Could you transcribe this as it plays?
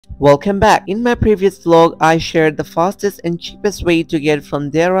Welcome back. In my previous vlog, I shared the fastest and cheapest way to get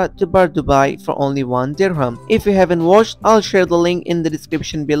from Dera to Bar Dubai for only 1 dirham. If you haven't watched, I'll share the link in the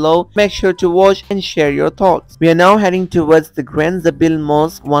description below. Make sure to watch and share your thoughts. We are now heading towards the Grand ZABEEL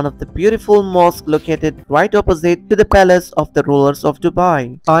Mosque, one of the beautiful mosques located right opposite to the Palace of the Rulers of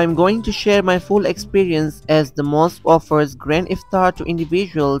Dubai. I'm going to share my full experience as the mosque offers grand iftar to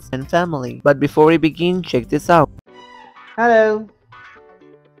individuals and family. But before we begin, check this out. Hello.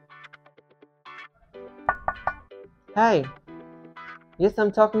 Hi. Yes, I'm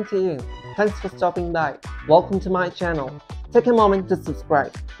talking to you. Thanks for stopping by. Welcome to my channel. Take a moment to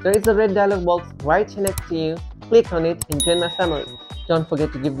subscribe. There is a red dialog box right here next to you. Click on it and join my family. Don't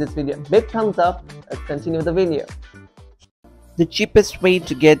forget to give this video a big thumbs up. Let's continue the video. The cheapest way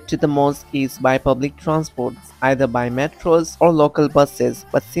to get to the mosque is by public transports, either by metros or local buses,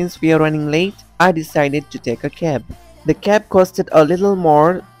 but since we are running late, I decided to take a cab. The cab costed a little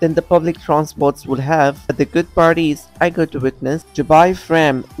more than the public transports would have, but the good part is I got to witness Dubai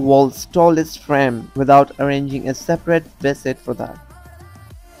Frame, world's tallest frame, without arranging a separate visit for that.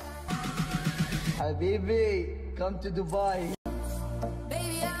 Habibi, come to Dubai.